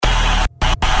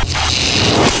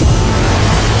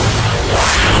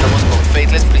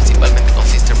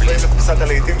קבוצת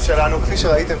הלהיטים שלנו, כפי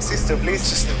שראיתם, סיסטר בליס.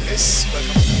 סיסטר בליס,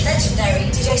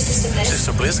 legendary DJ Sister Bliss.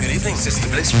 Sister Bliss, good evening. Sister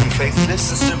Bliss from Faithless.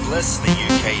 Sister Bliss, the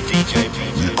UK DJ.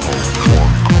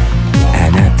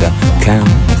 And at the count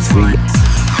of 3,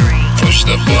 push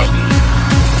the button.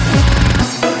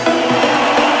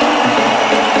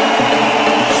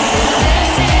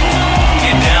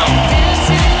 Get down.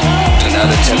 Do not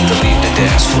attempt to leave the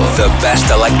dance floor. the best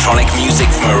electronic music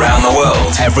from around the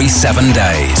world every 7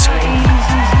 days.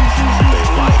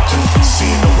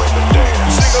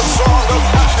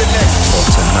 For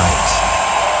tonight,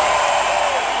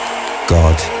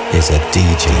 God is a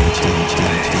DJ.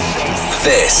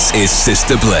 This is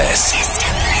Sister Bliss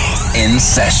in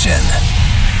session.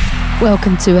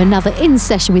 Welcome to another In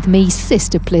Session with me,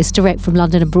 Sister Bliss, direct from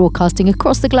London and broadcasting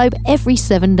across the globe every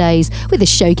 7 days with a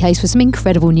showcase for some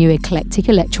incredible new eclectic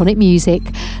electronic music.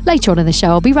 Later on in the show,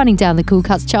 I'll be running down the Cool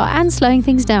Cuts chart and slowing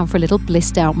things down for a little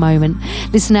blissed out moment.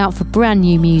 Listen out for brand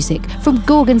new music from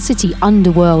Gorgon City,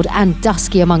 Underworld and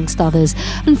Dusky amongst others.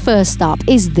 And first up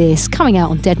is this, coming out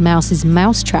on Deadmau5's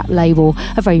Mousetrap label,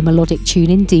 a very melodic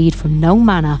tune indeed from Noel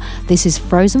Manor. This is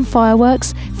Frozen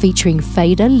Fireworks featuring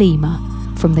Fader Lima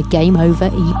from the Game Over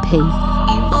EP.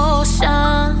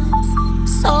 Emotions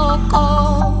so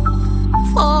cold,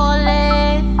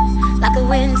 falling like a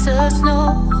winter snow,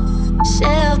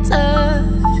 sheltered,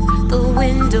 the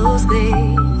windows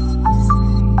glaze.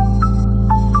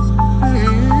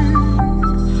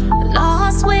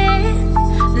 Lost with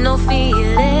no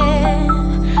feeling,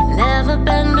 never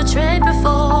been betrayed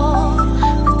before.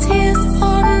 The tears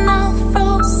fall now,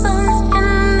 frozen in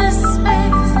this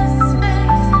space.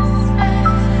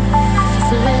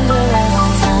 Surrender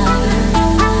every time.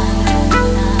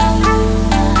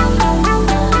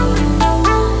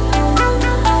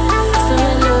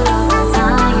 Surrender every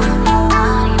time.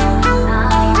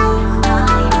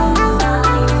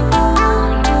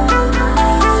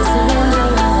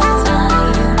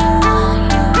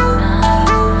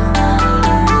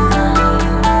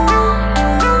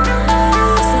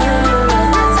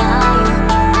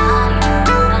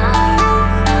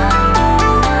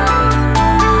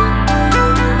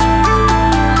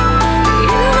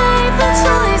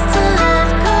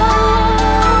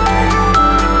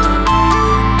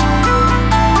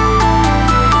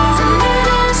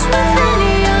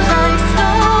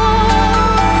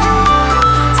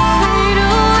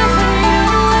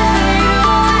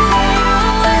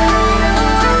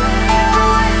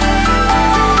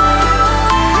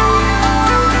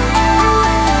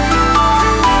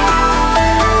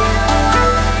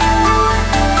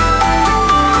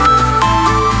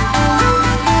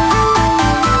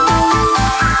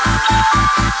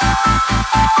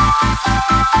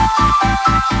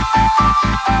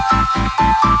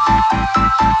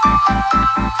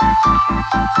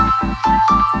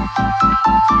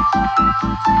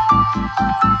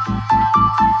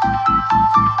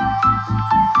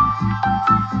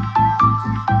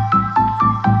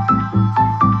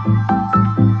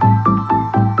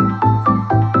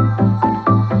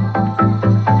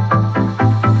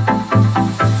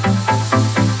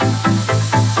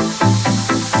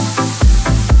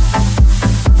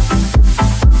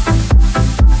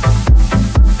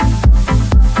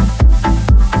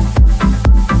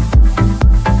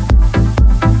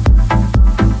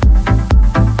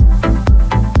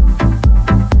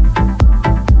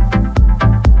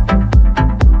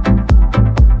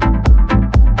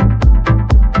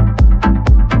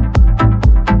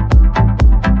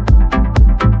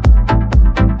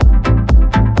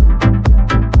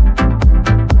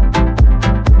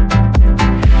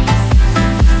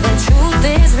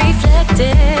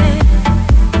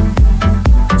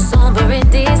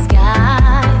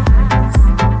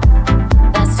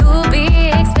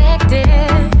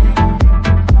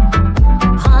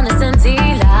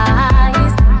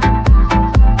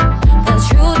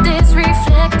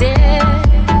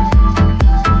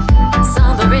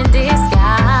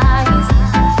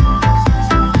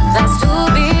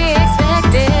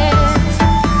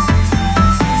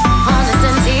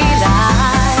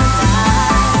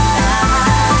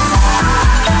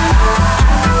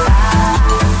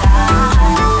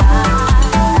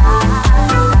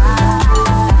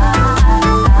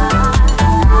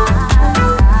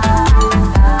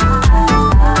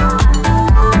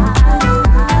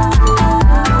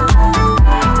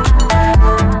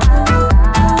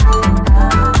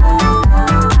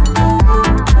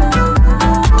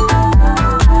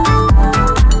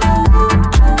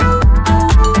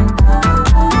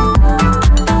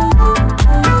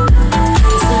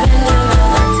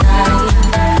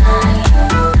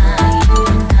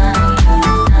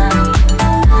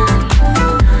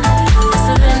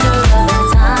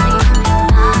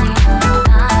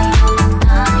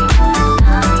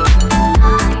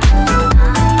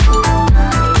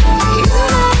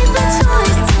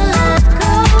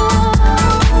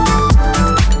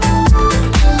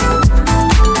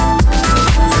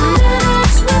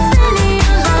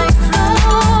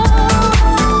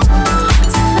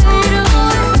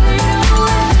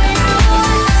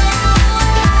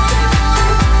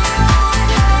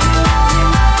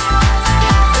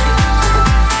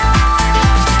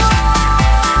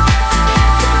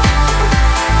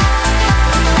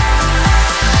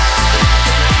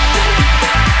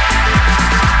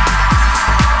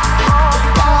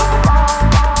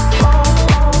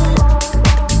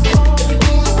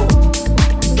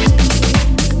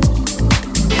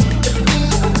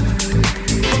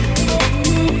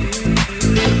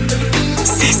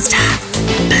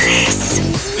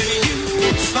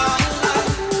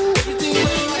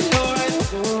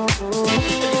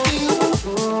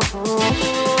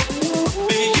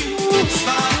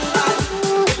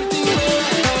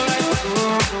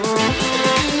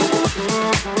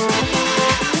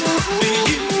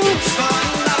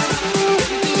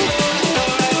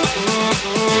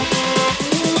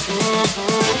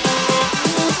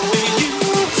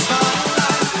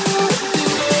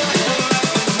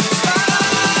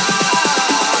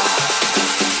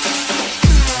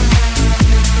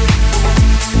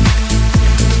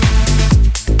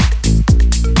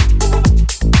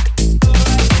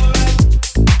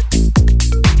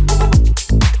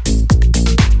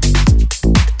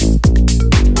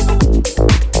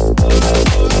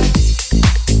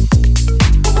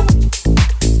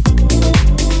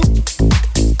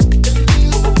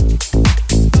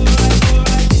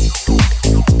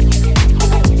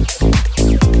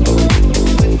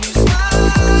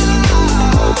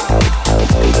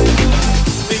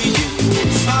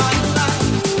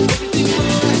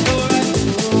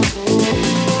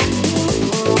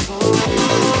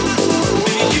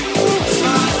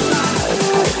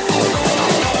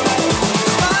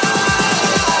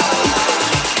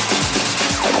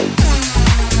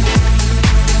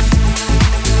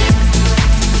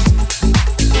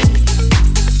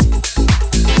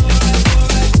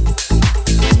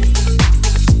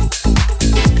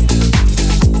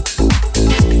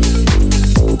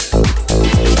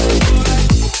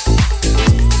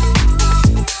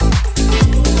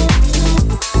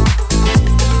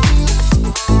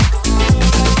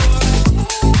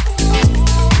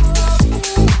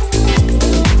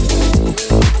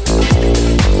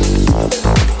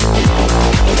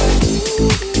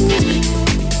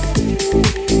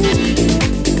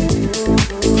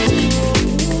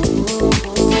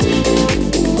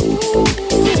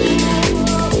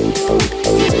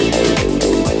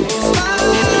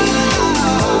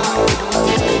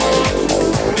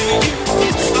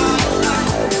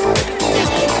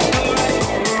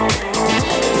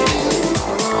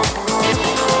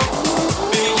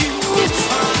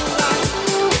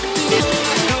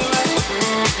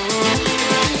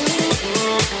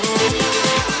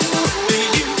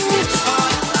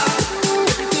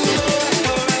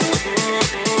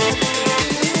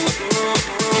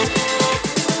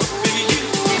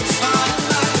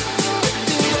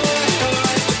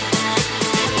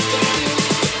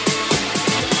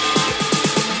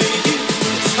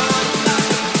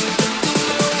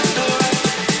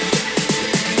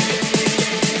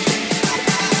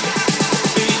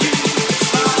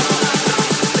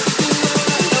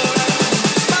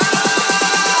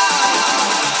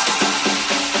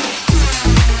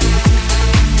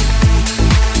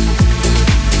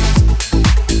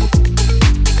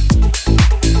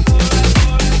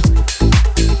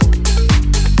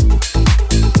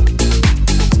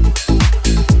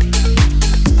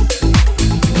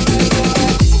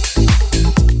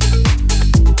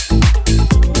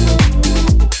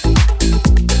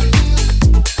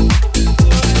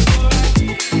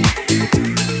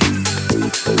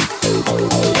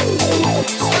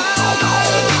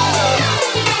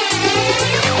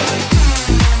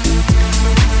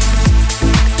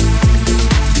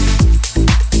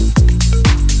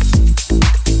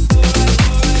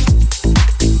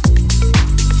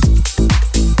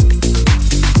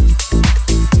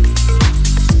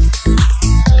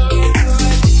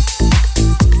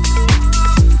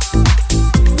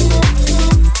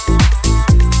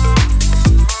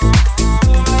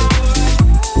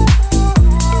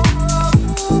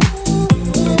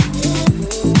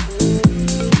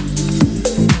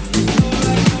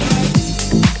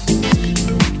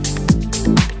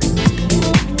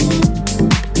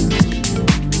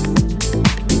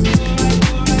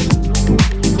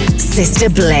 Sister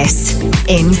Bliss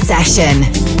in session.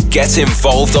 Get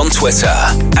involved on Twitter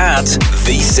at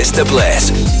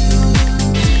 @TheSisterBliss.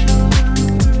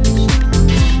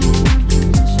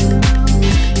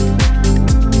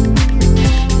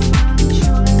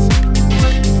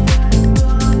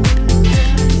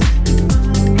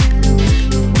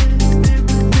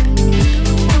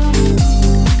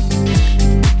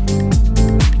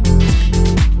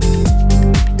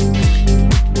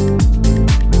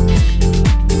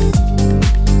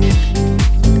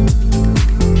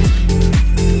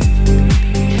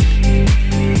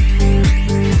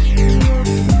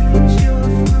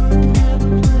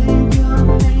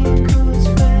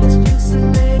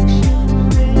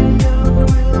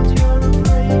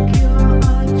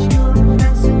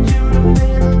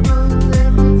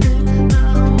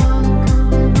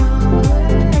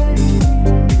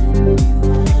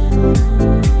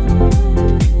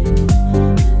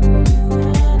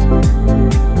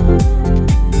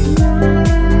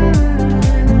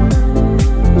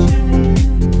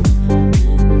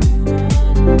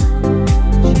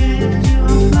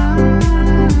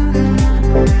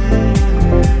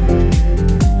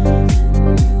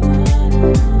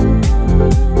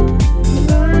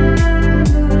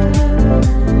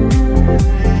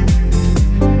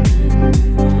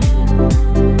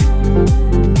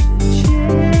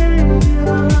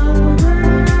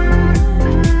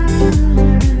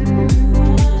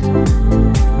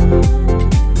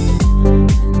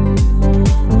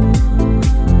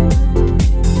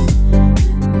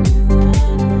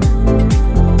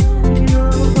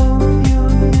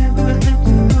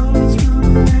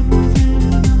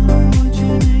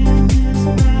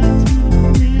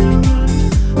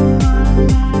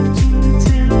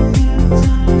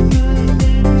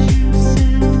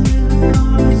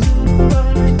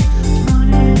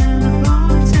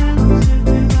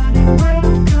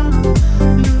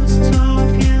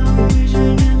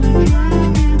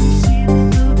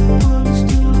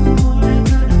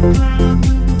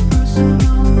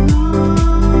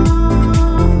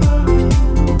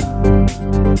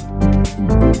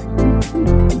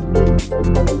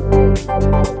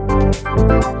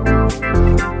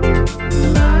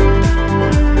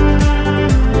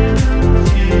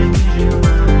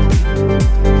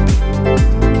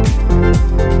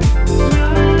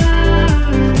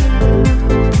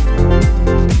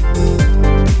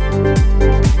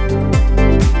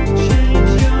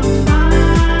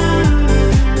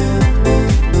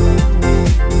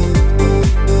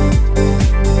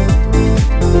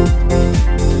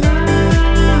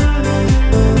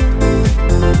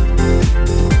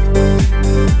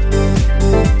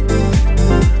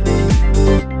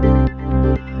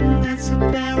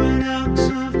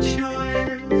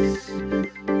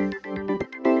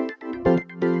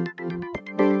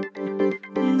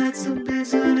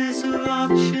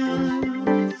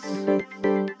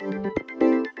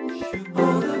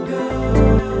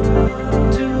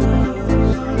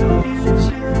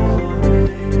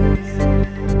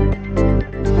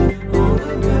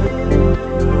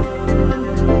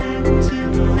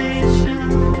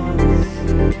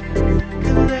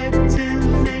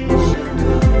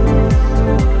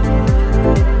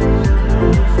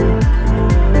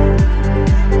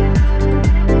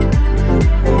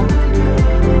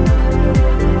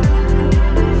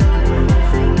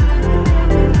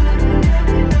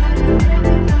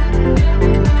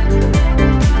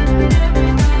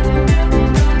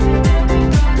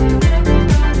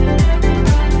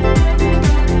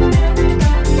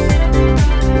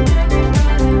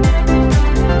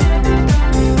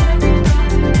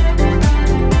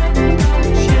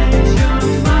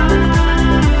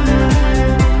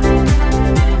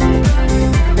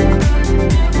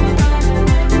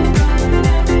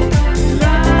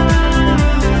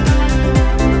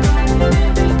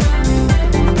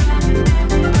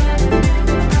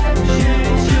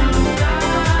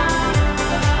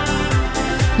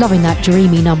 Loving that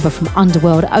dreamy number from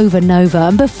Underworld, Over Nova,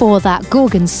 and before that,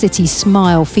 Gorgon City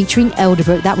Smile featuring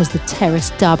Elderbrook. That was the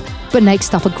Terrace dub. But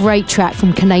next up, a great track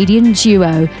from Canadian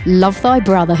duo Love Thy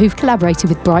Brother, who've collaborated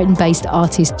with Brighton-based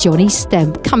artist Johnny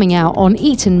Stemp, coming out on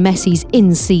Eton Messie's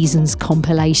In Seasons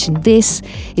compilation. This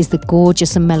is the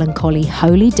gorgeous and melancholy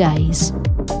Holy Days.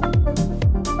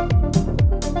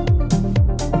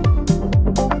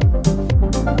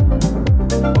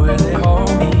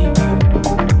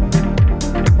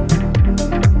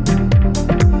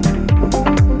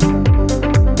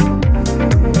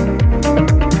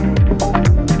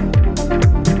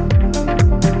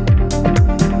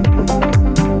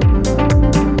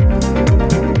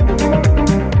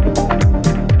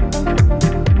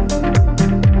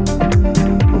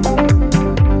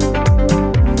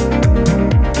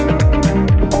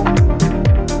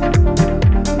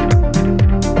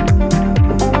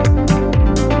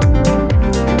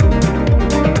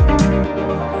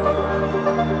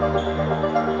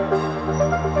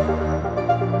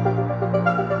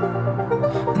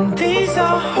 These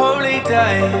are holy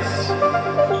days.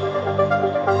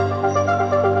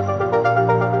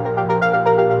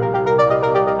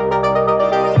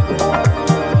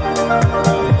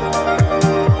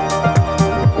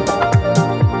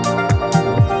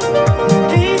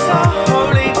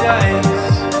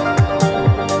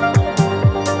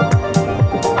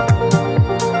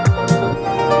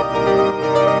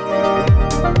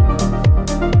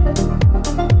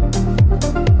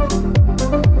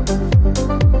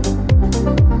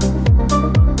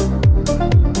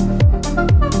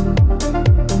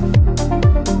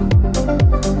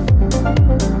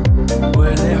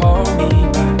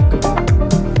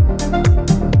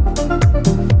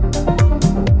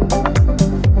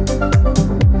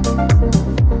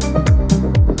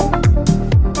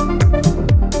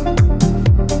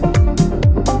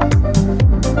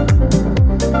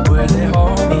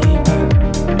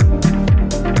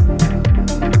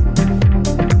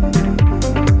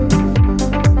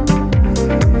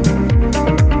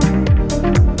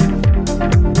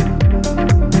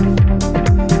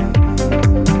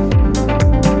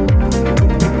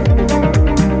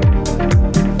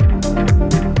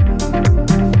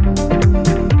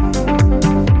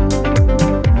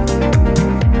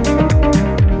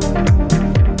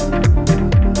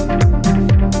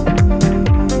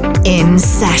 In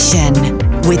Session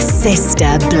with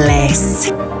Sister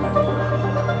Bliss.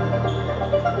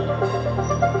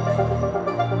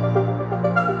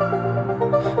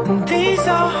 These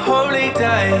are holy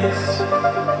days.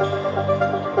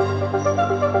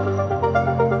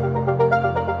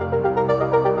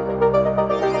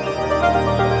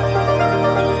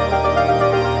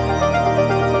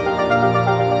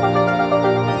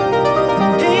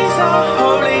 These are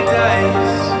holy days.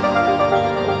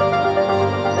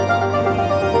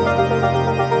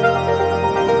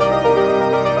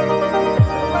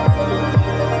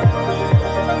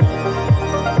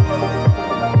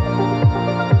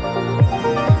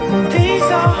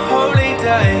 These are holy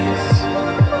days.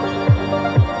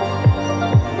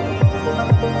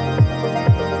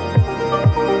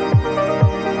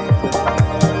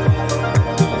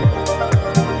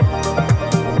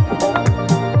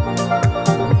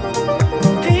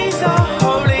 These are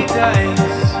holy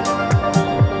days.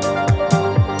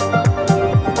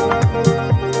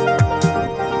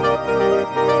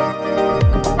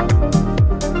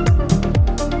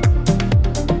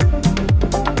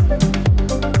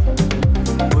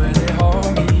 Will they hold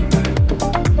me back?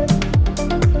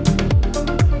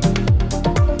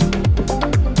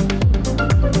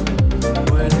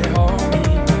 Will they hold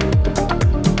me back? Will they hold me back?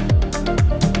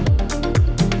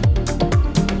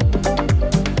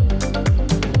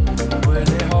 Will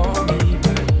they hold me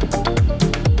back?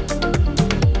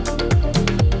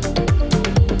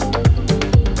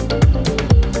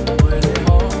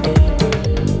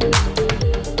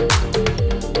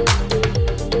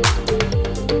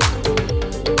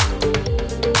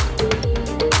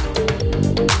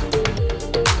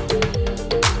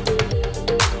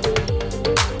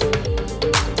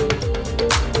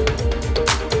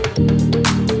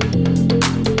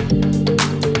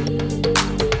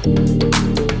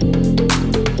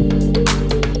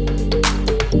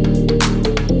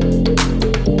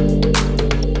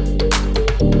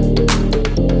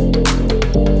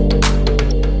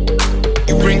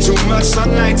 You bring too much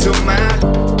sunlight to my.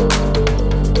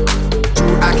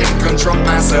 True, I can control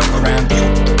myself around you.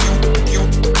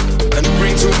 And you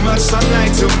bring too much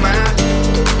sunlight to my.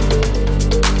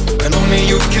 And only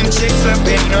you can chase the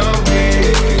pain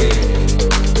away.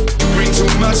 You bring too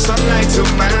much sunlight to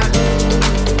my.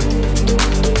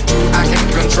 True, I can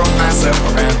control myself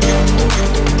around you.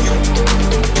 You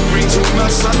bring too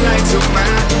much sunlight to my.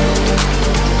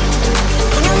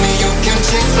 And only you can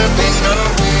chase the pain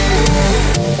away.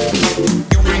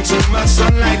 You bring too much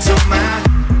sunlight to my.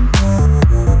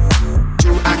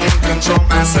 True, I can control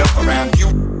myself around you.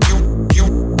 You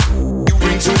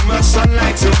bring too much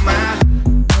sunlight to my.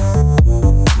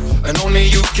 And only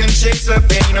you can chase the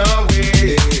pain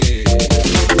away.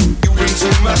 You bring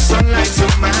too much sunlight to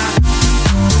my.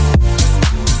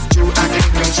 True, I can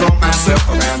control myself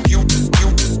around you.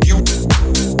 You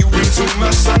bring too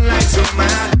much sunlight to my.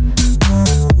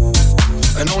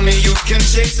 And only you can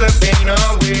chase the pain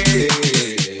away.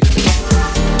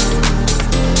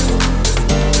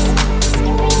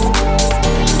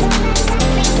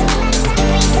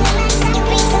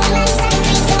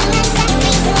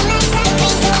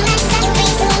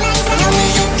 And only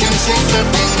you can chase the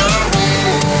pain away.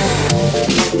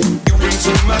 You bring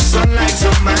too much sunlight to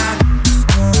my.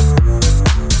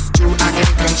 True, I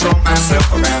can control myself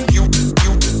around you.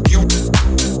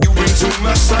 You bring too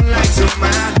much sunlight to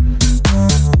my.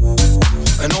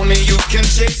 And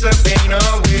chase the pain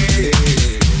away.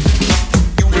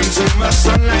 You bring too much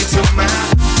sunlight to my.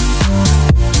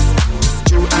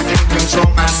 True, I can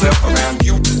control myself around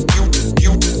you.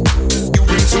 You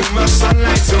bring too much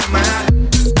sunlight to my.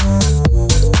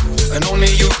 And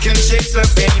only you can chase the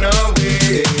pain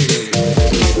away.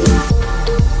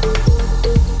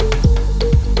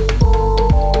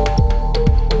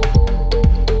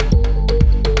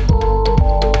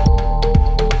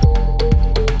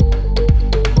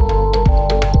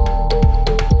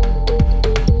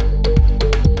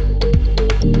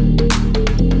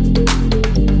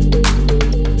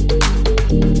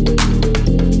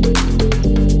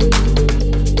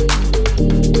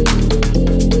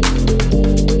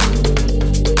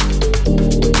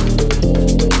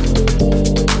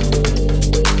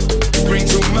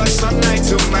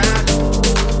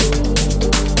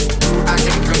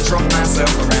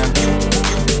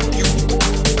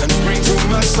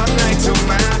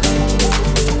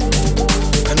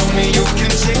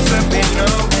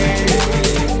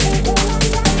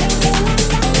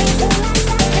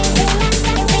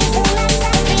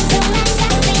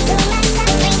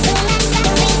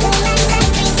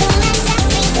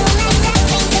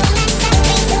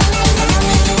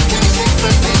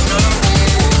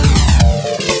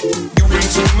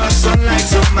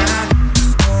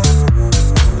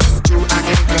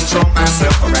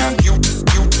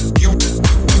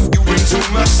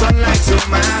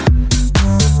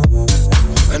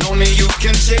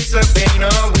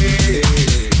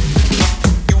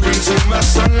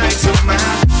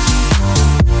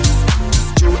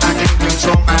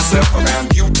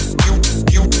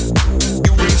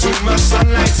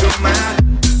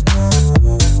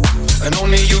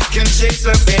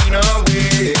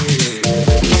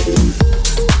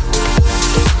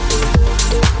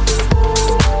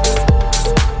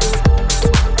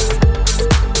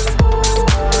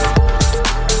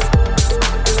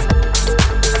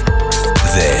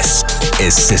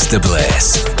 Sister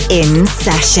Bliss. In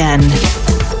Session.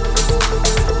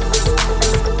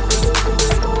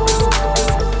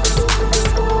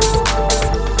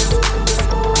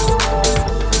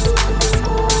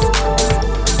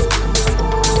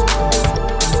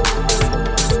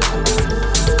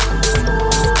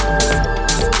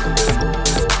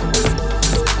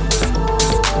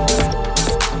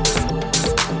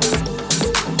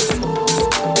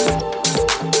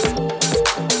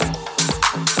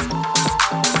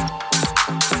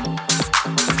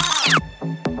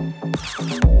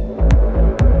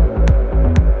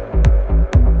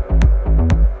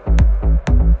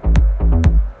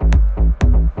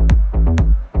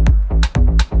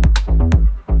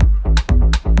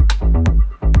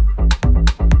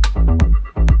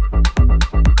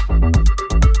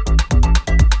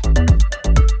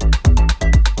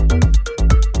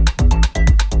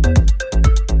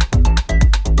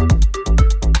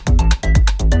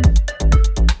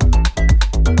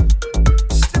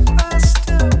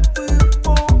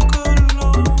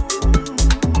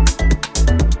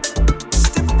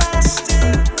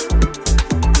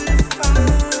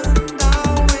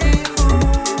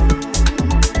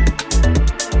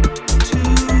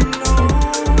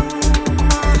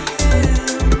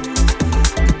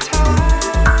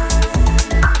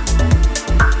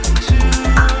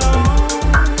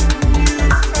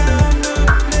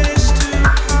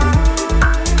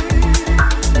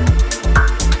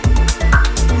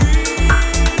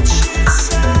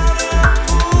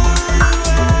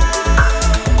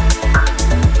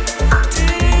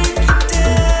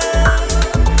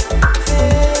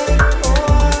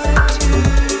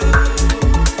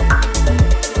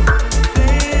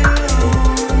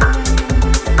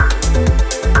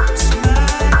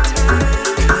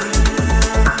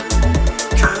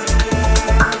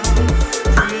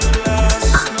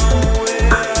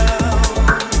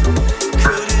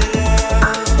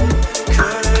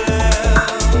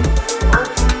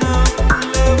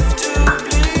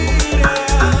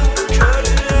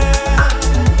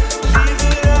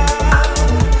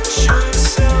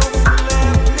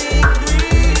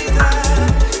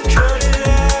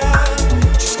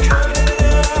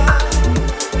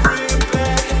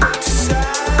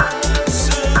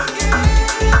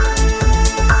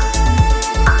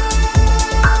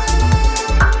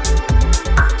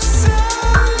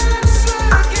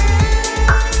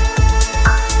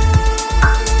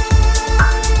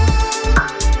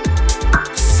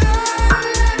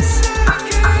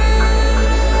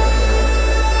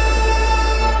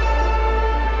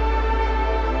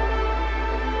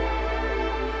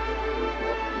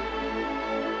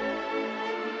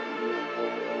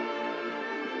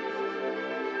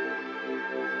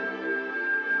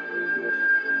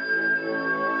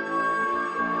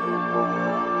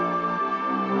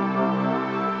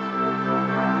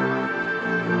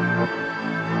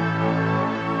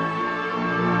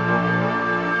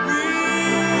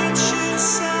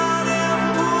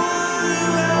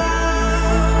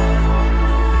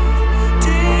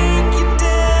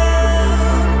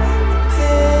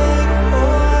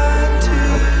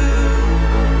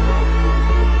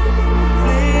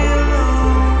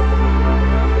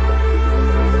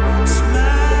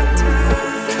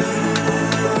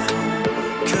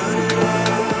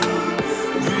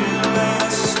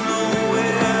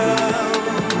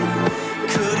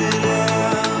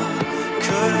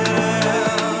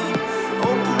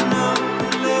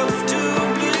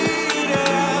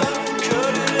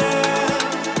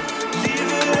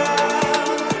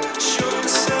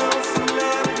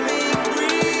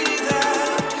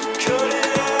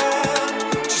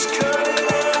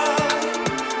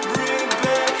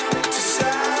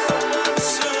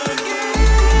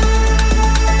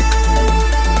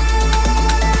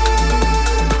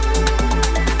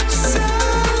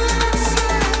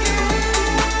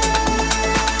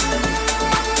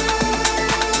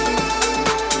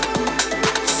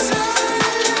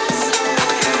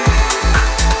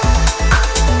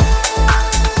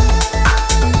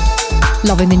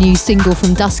 Loving the new single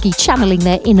from Dusky, channeling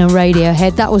their inner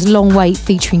Radiohead. That was Long Wait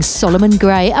featuring Solomon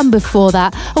Gray. And before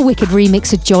that, a wicked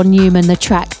remix of John Newman, the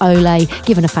track Ole,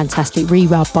 given a fantastic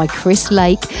re-rub by Chris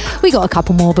Lake. We got a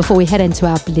couple more before we head into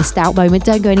our Blissed Out moment.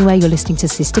 Don't go anywhere, you're listening to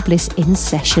Sister Bliss in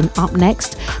Session. Up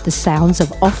next, the sounds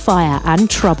of Off Fire and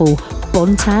Trouble.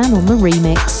 Bontan on the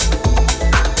remix.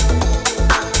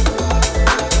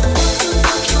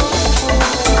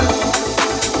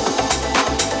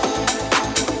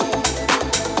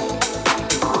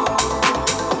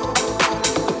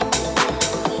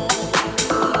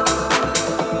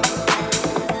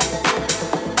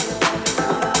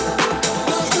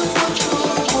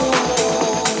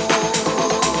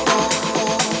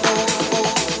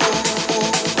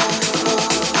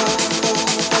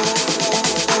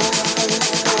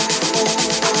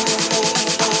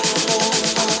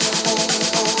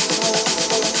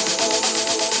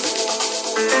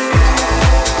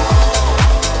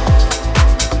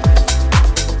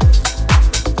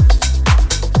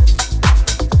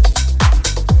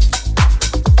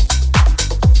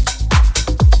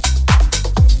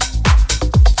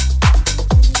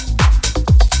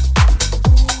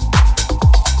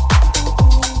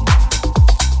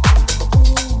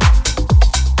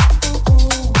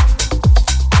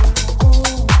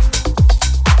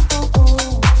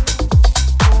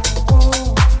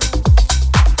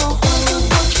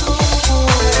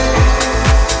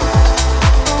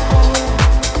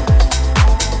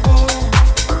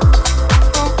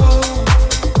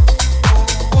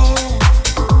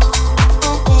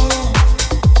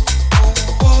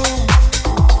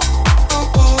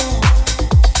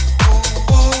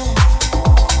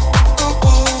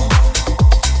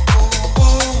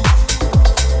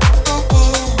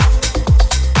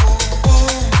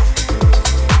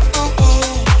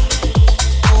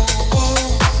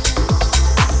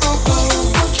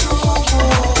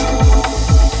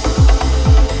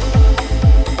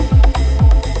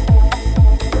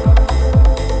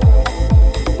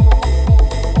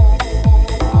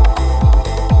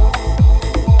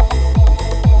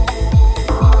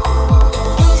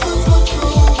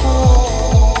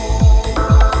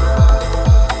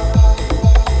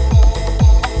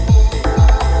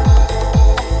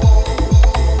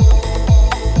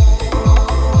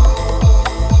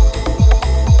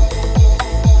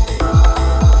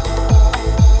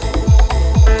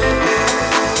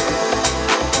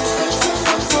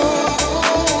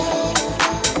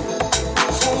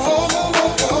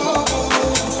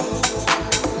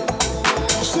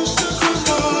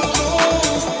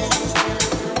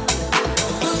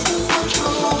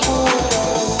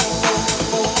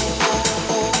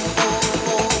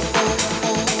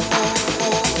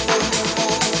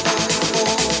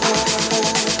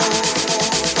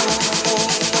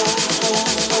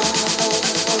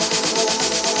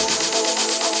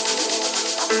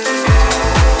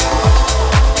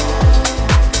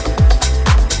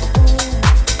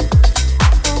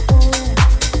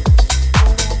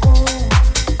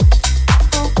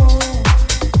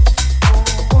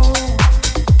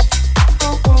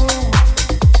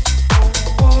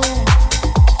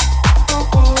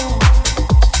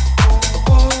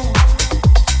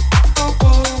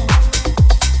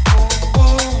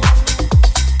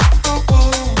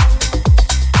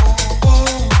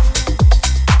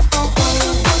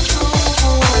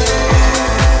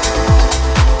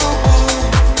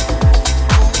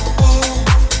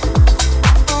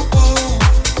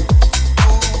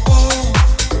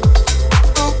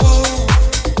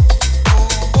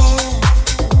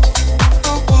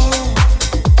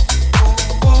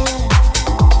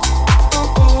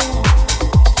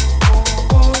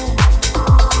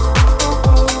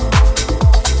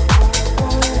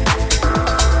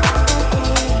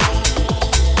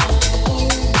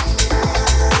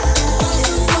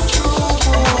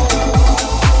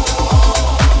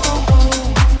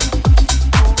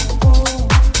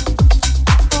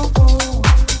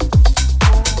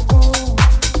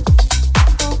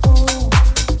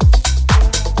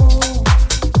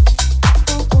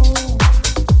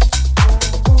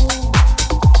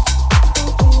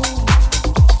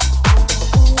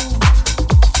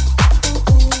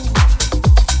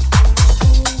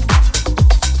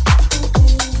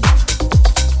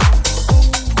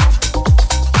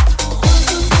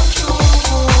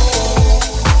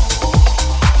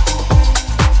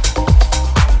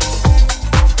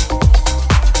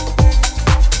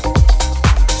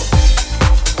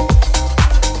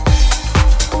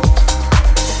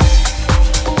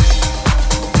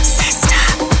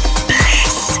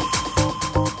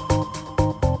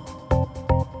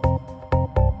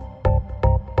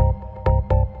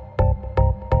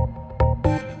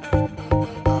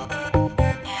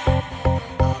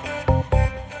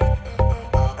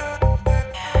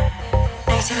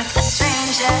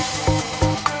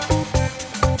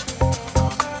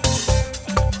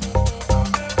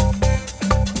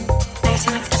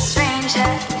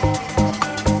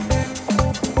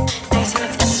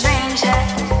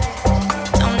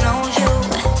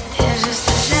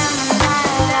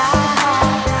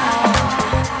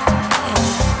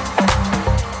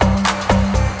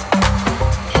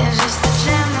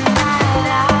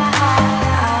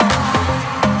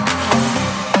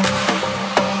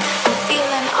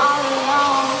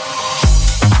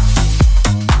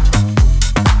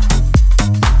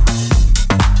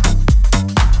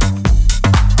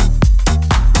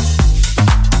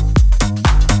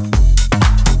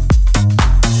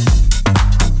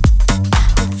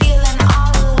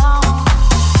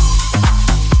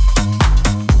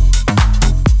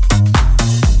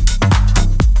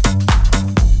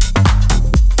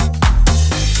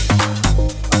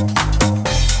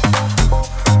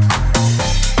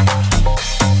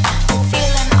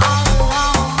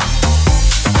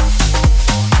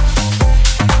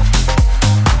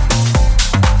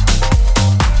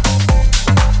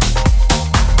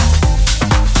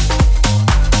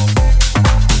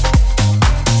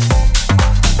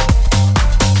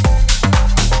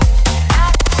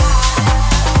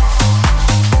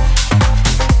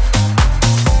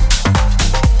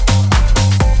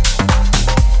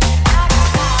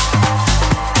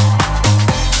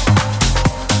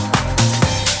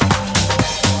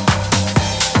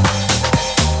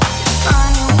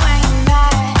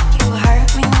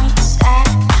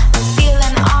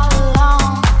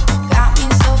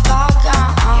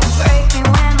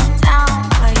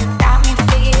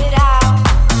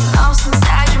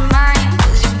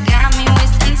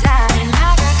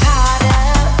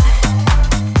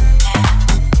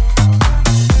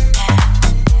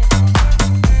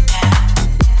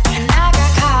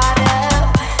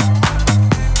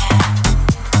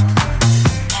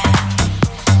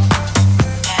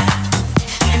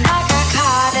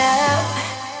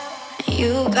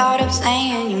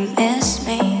 saying you miss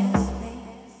me.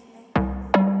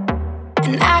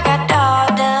 And I got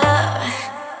dolled up.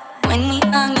 When we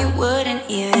hung, you wouldn't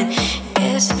even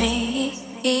kiss me.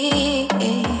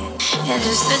 You're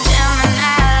just a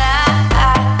Gemini.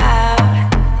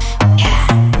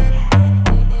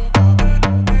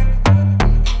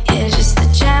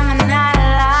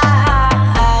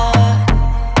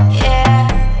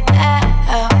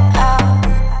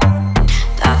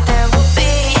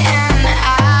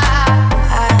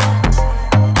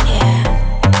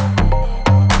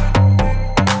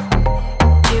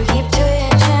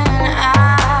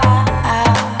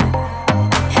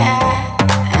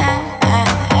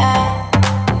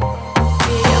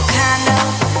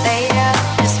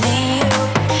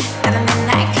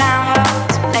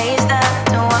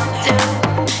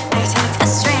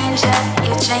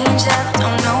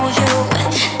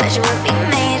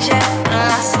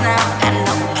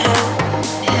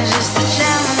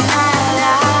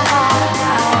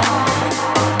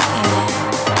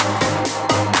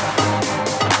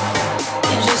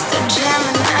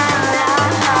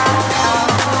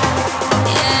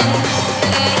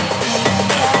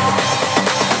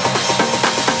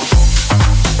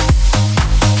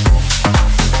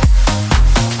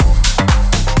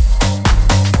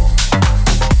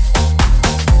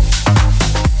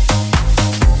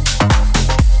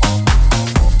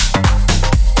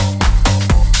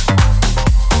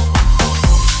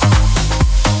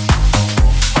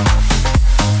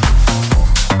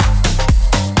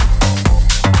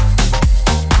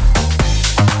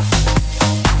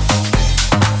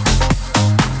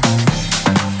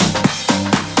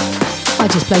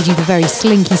 Played you the very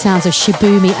slinky sounds of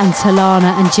Shibumi and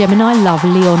Talana and Gemini Love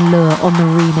Leon Lure on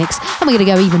the remix. And we're going to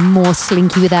go even more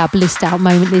slinky with our blissed out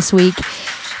moment this week.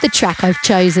 The track I've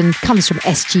chosen comes from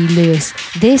SG Lewis.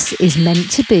 This is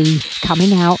Meant to Be,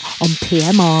 coming out on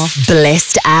PMR.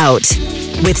 Blissed Out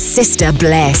with Sister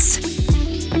Bliss.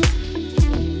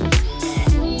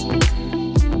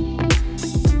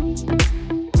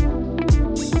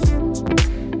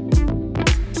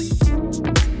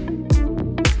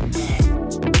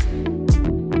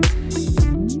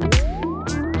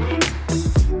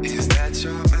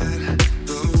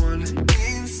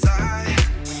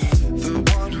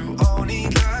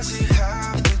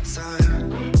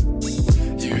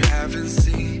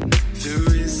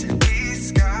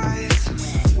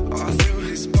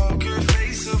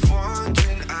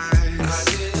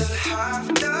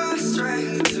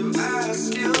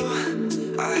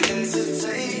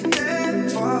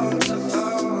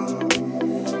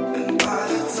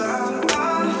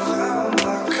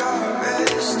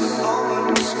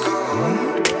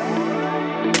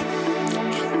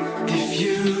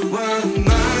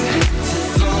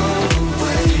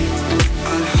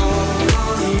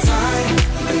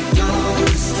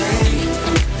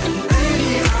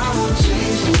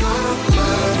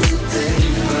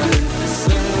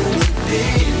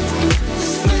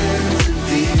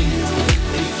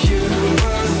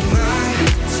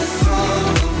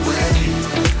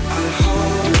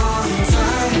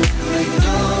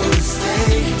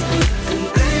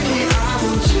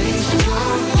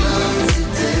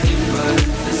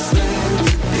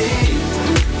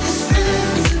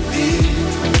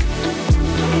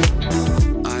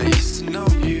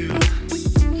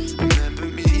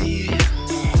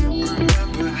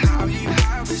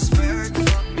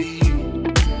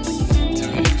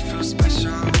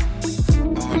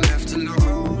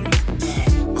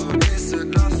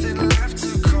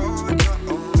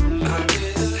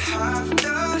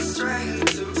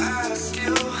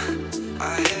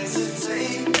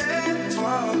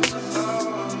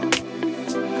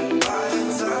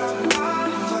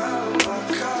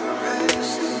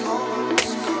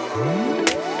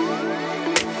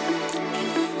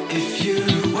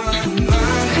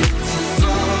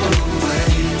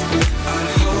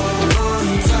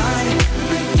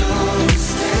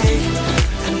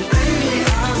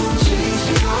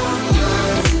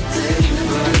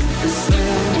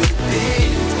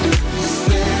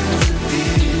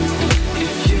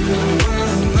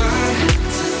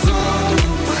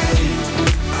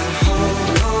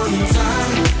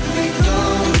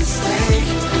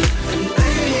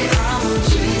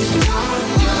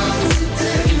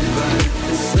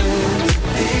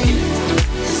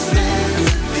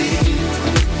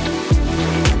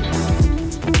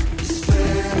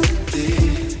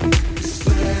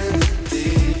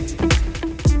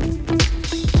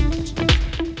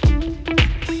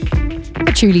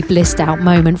 Truly blissed out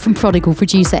moment from prodigal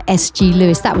producer SG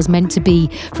Lewis. That was Meant to Be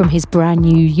from his brand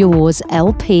new Yours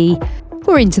LP. We're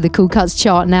We're into the Cool Cuts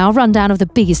chart now. Rundown of the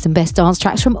biggest and best dance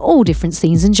tracks from all different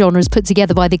scenes and genres put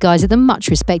together by the guys at the much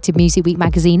respected Music Week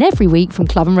magazine every week from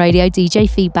club and radio, DJ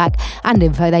feedback and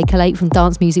info they collate from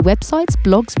dance music websites,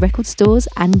 blogs, record stores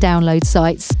and download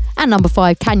sites. At number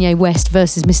 5, Kanye West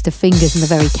versus Mr. Fingers and the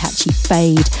very catchy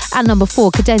Fade. At number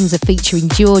 4, Cadenza featuring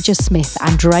Georgia Smith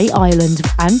and Dre Island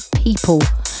and People.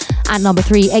 At number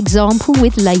 3, Example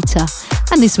with Later.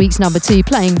 And this week's number 2,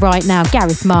 playing right now,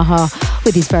 Gareth Maha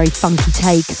with his very funky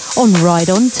take on Ride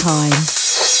on Time.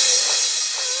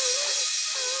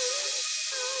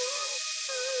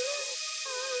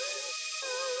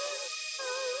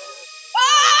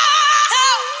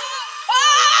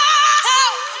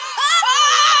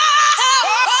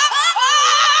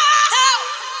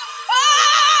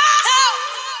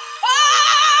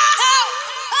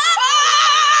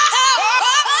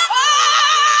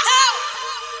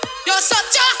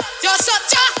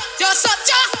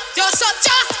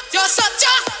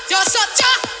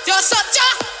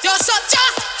 You're such a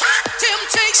hot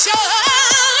temptation.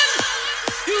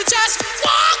 You just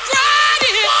walk right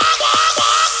in,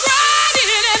 walk right in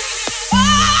it.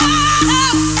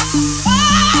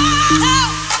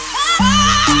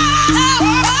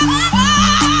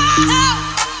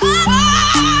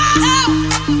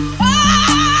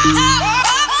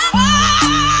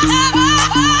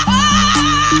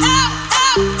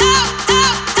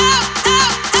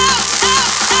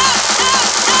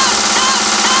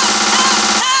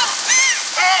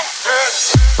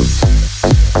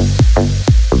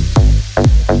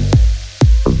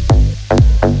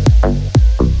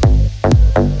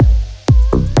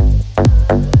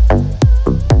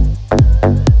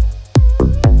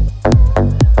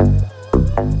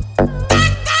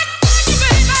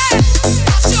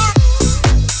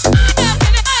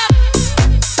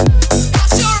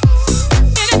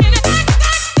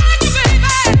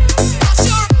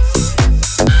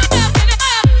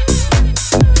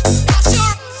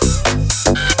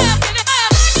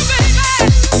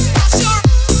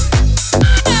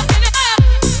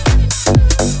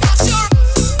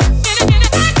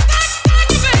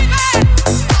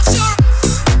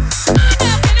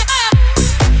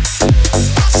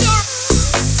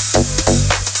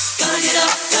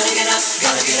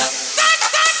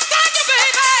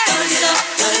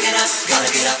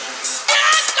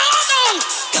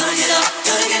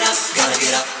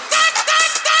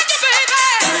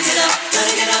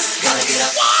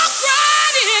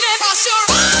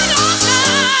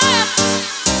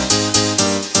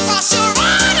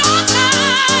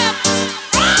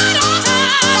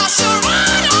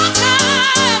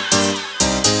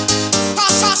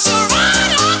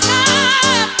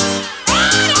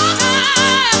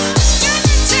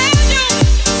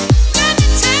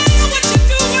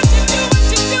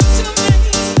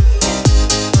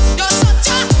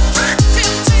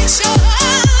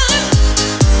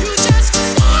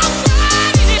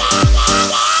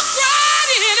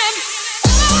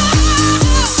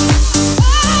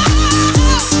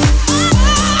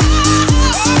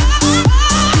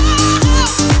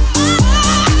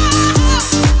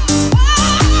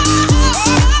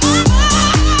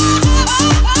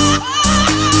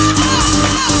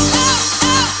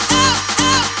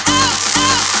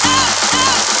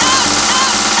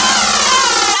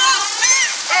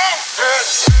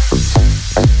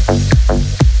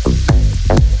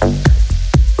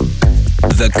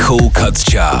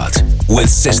 Chart with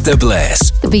Sister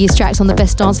Bliss. The biggest tracks on the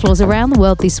best dance floors around the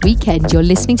world this weekend. You're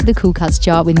listening to the Cool Cuts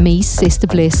chart with me, Sister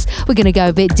Bliss. We're going to go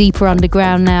a bit deeper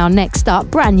underground now. Next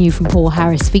up, brand new from Paul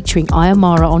Harris featuring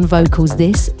Ayamara on vocals.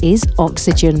 This is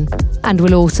Oxygen. And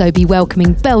we'll also be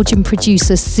welcoming Belgian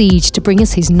producer Siege to bring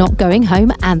us his Not Going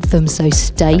Home anthem, so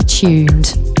stay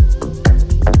tuned.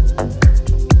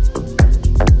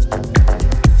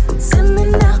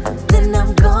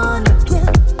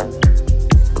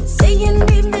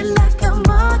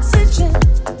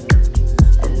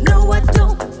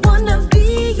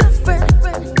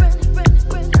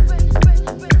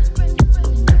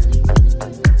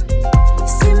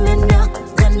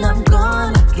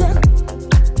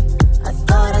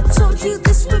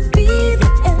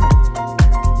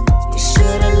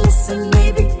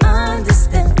 Maybe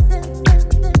understand.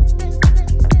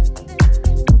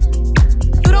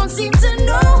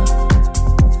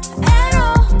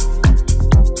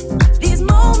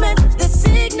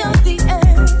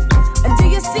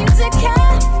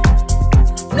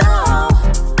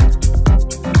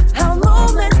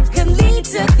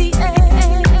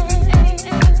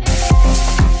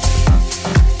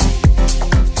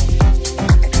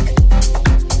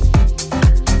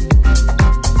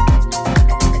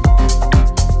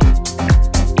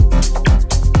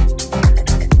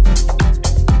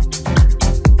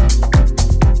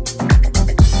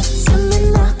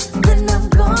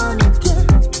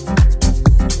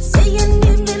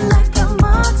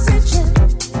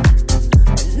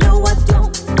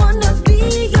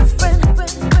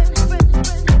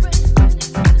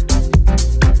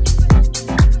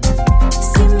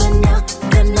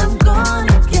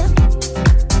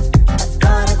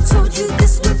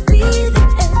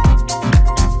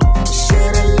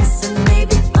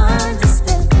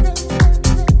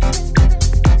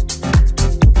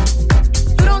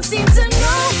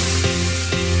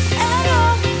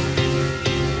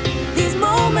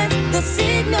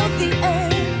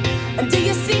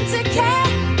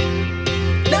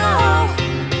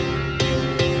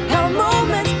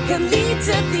 can lead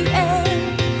to the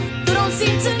end. You don't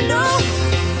seem to know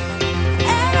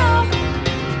at all.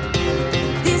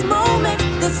 These moments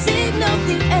that signal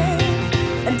the end.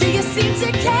 And do you seem to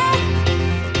care?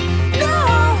 No.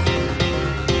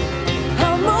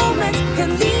 How moments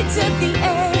can lead to the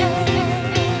end.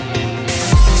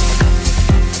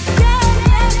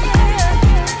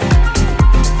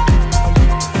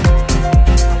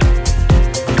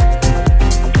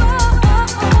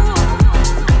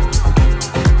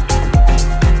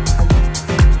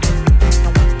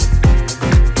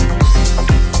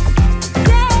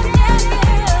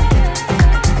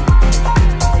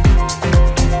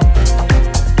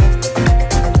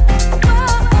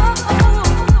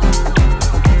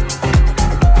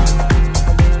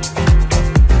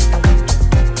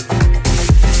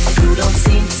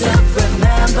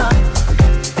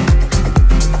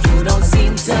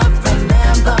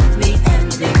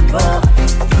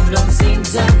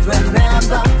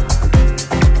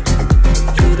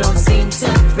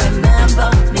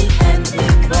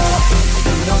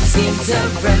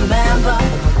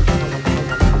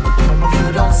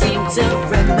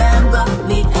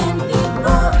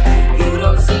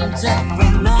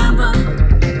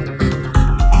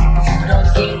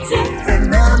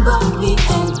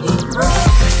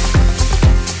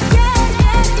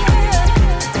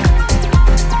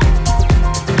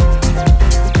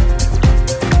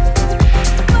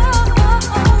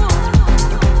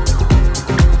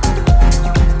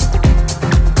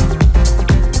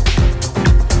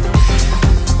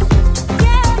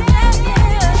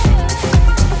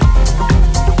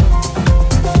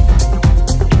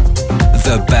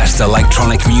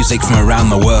 Electronic music from around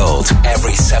the world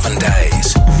every 7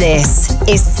 days. This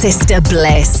is Sister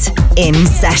Bliss in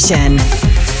session.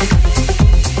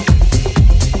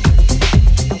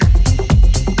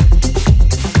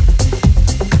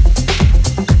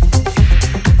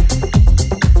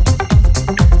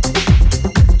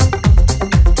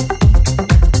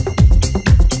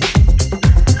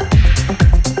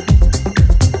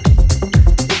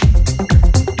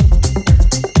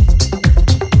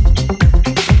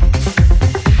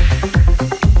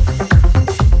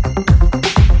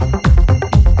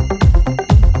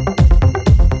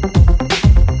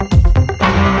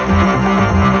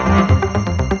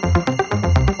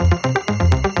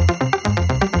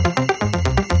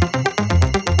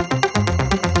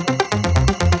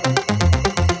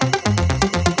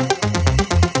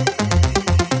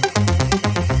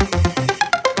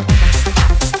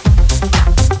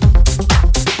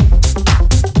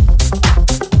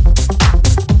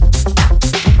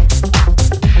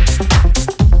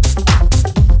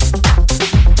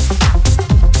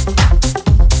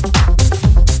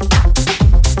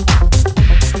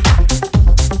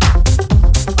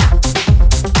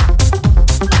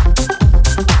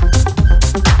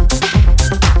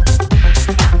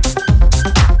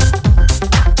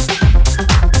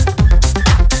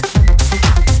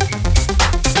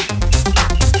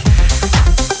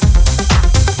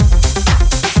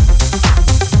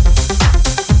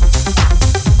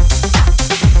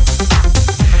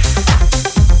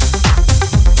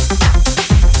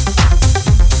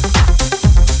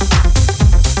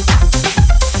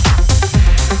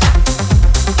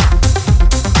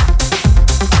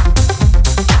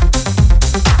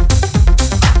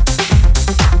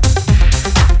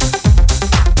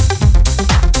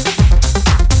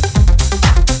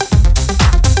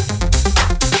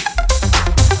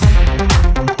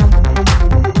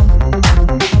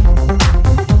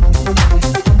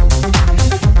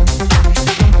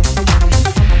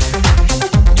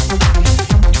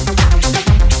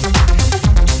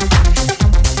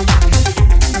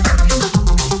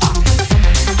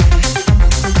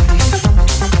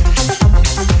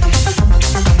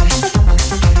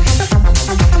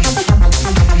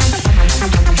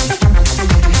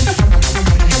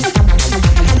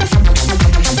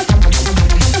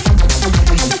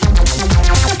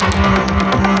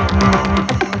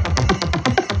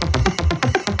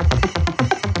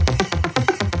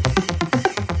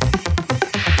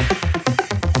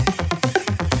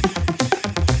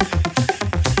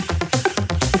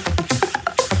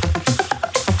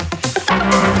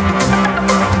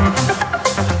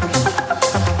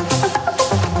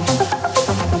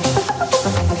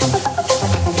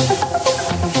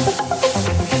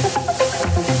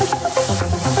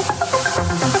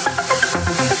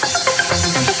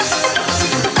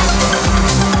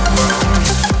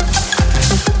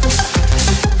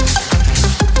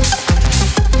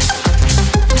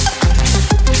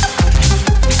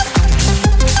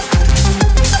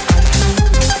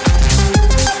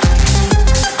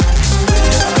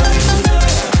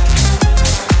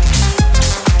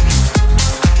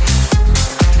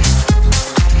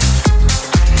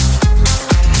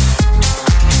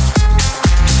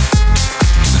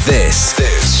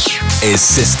 is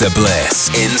Sister Bliss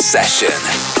in session.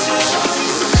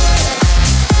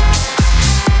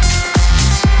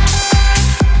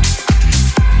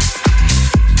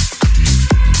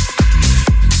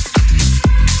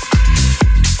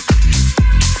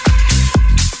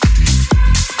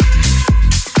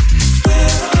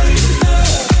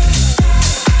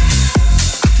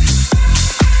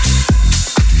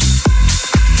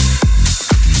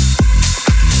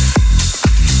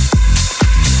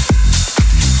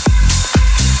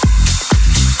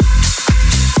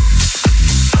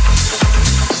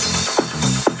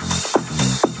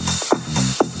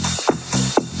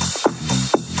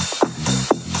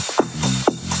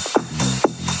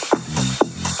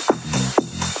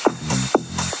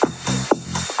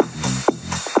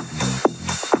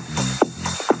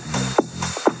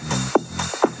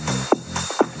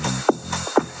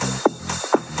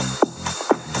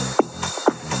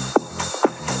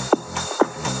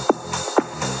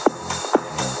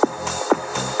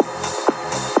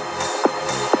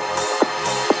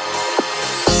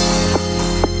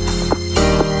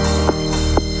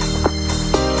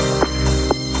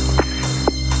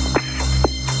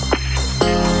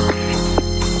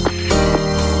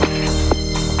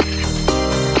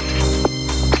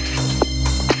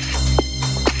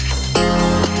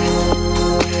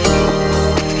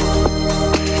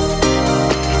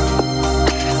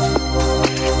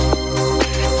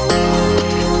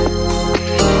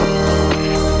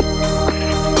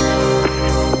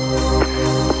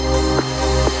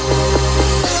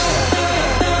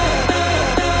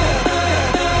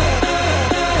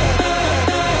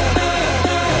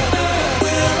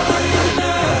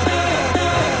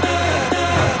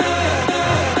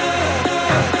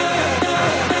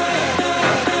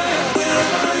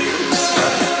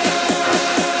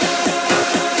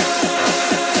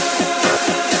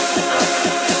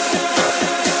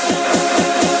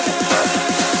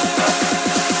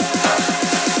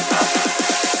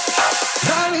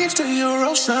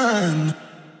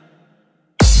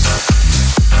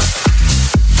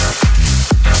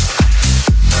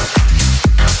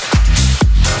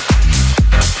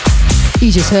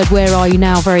 You just heard Where Are You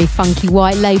Now, very funky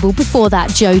white label. Before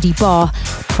that, Jody Barr,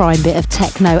 prime bit of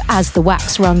techno as the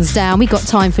wax runs down. We got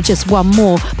time for just one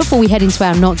more before we head into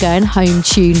our Not Going Home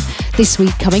tune. This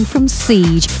week coming from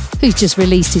Siege, who's just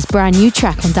released his brand new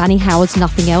track on Danny Howard's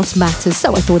Nothing Else Matters,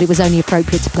 so I thought it was only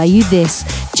appropriate to play you this.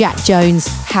 Jack Jones,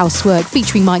 Housework,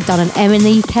 featuring Mike Dunn and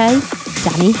M&EK,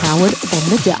 Danny Howard on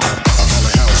the dub.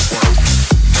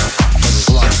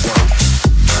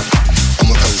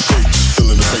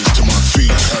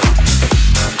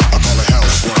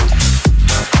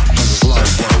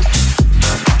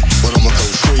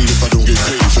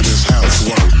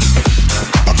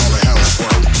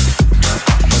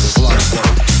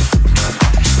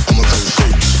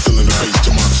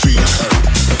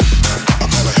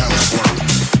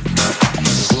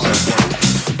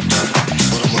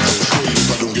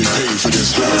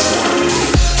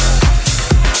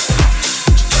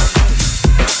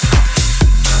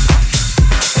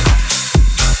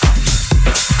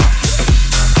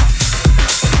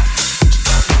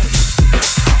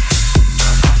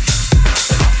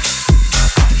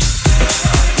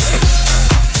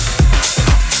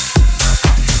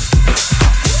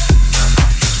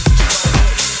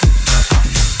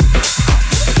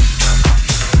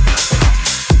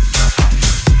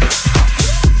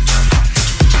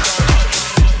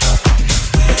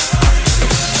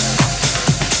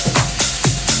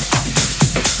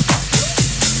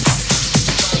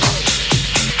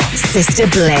 Sister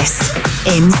Bliss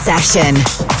in session.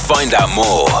 Find out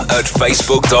more at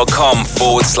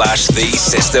facebook.com/The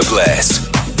Sister Bliss.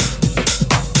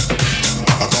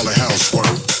 I call it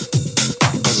housework,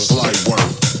 cause it's light work.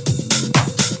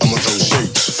 I'ma throw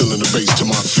shapes, feeling the bass till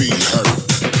my feet hurt.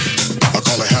 I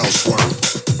call it housework,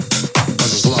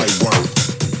 cause it's light work.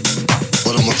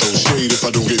 But I'ma throw shade if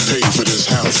I don't get paid for this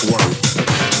housework.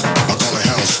 I call it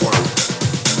housework,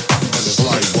 cause it's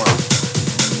light work.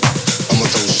 I'ma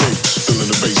throw shapes, feeling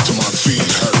the bass till my feet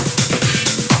hurt.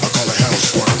 I call it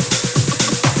housework,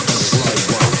 cause it's light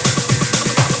work.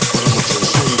 But I'ma throw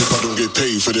shade if I don't get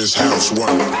paid for this housework.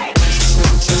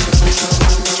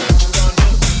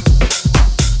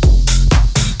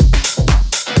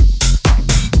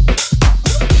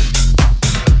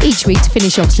 Each week, to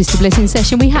finish off Sister Bliss in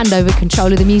session, we hand over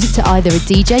control of the music to either a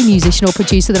DJ, musician or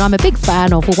producer that I'm a big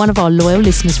fan of, or one of our loyal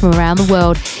listeners from around the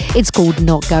world. It's called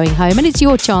Not Going Home, and it's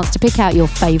your chance to pick out your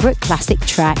favourite classic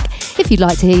track. If you'd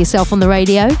like to hear yourself on the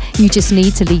radio, you just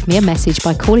need to leave me a message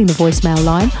by calling the voicemail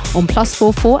line on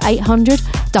 +44 800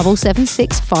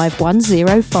 776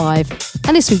 5105.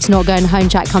 And this week's Not Going Home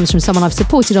track comes from someone I've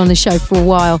supported on the show for a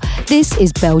while. This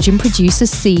is Belgian producer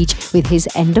Siege with his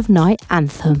End of Night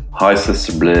anthem. Hi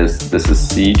Sister Bliss, this is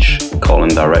Siege, calling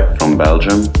direct from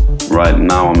Belgium. Right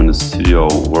now I'm in the studio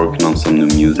working on some new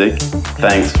music.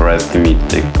 Thanks for asking me to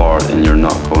take part in your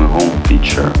Not Going Home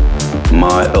feature.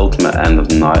 My ultimate End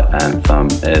of Night anthem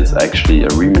is actually a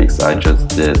remix I just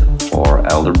did for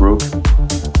Elderbrook.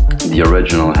 The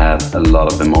original had a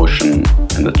lot of emotion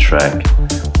in the track,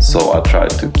 so I tried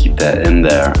to keep that in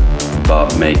there,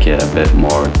 but make it a bit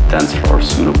more dance floor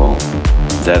suitable.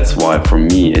 That's why for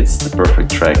me it's the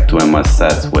perfect track to end my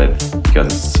sets with,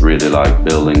 because it's really like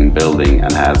building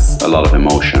and has a lot of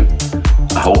emotion.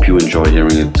 I hope you enjoy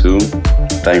hearing it too.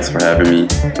 Thanks for having me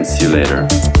and see you later.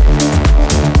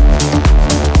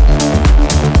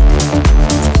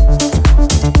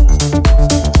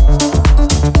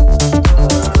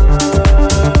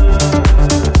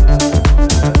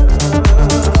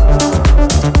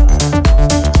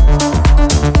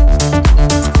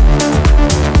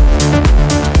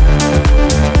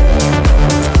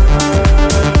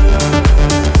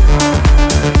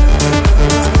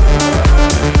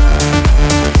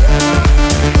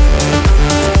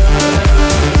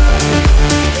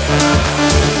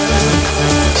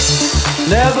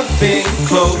 Never been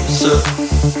closer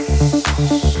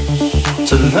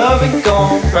to loving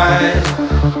gone right,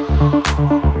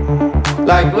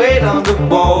 like weight on the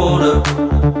water.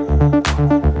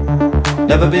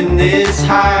 Never been this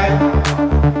high,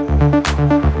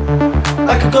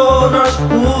 like a gold rush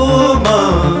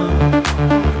woman,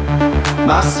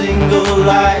 my single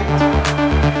light.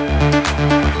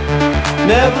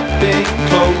 Never been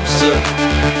closer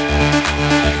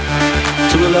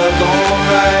to a love gone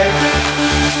right.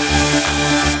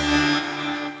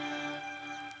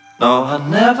 No, I've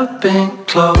never been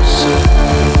closer,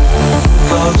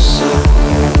 closer,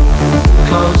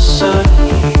 closer,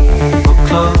 or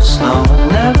close. No, I've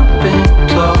never been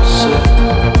closer,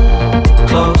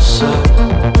 closer,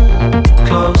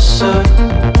 closer,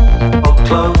 or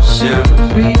close. You're a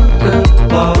real good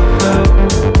lover,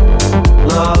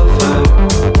 lover,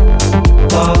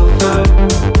 lover,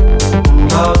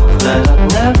 love. That I've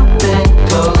never been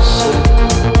closer,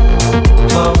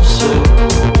 closer,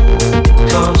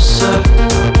 closer,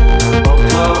 or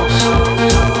closer.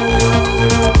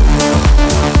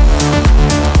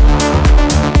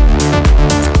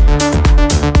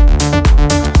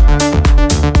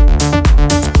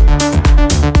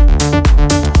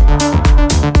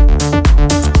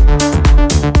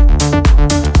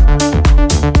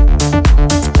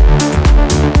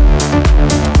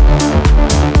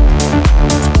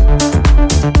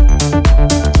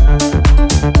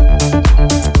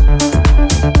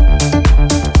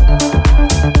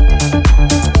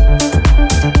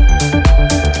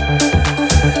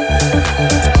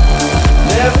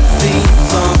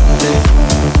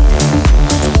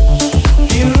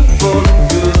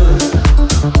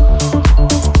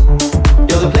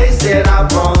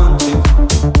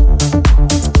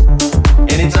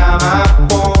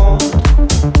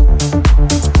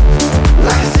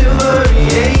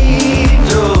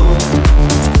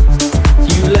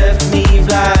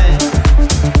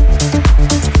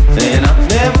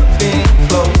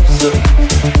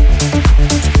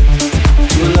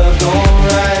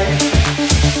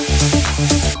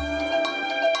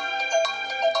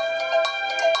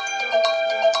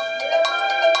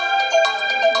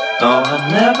 No, I've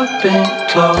never been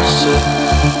closer,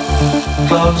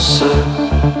 closer,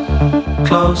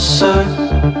 closer,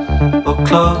 or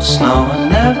close. No, I've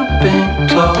never been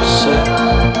closer,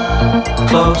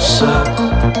 closer,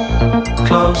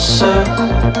 closer,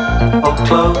 or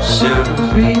close. You're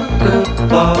a real good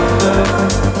lover,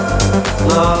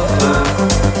 lover,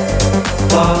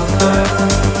 lover,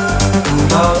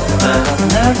 love. And I've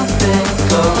never been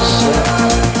closer,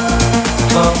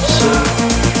 closer,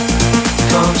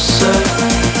 closer,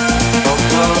 or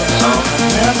close. No, I've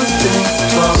never been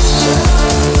closer,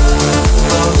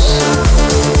 closer,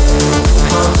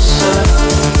 closer,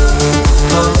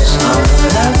 close. No, I've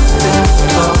never been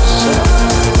closer,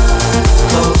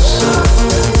 closer,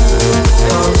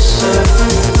 closer,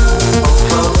 or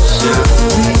close. You're a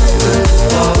real good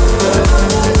lover,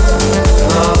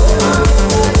 lover,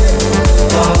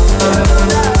 lover,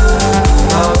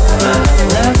 love. And I've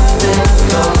never been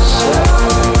closer.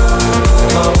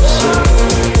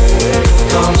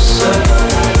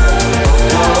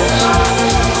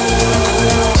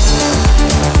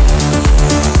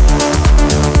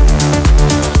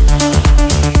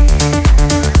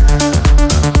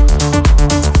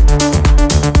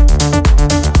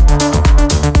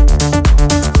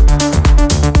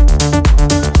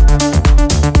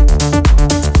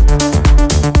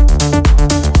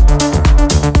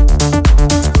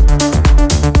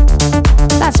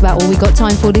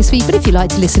 time for this week, but if you'd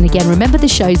like to listen again, remember the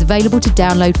show's available to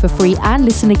download for free and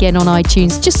listen again on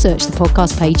iTunes. Just search the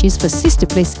podcast pages for Sister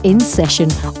Bliss In Session,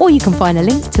 or you can find a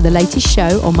link to the latest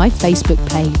show on my Facebook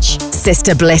page.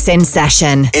 Sister Bliss In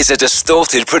Session is a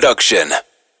Distorted production.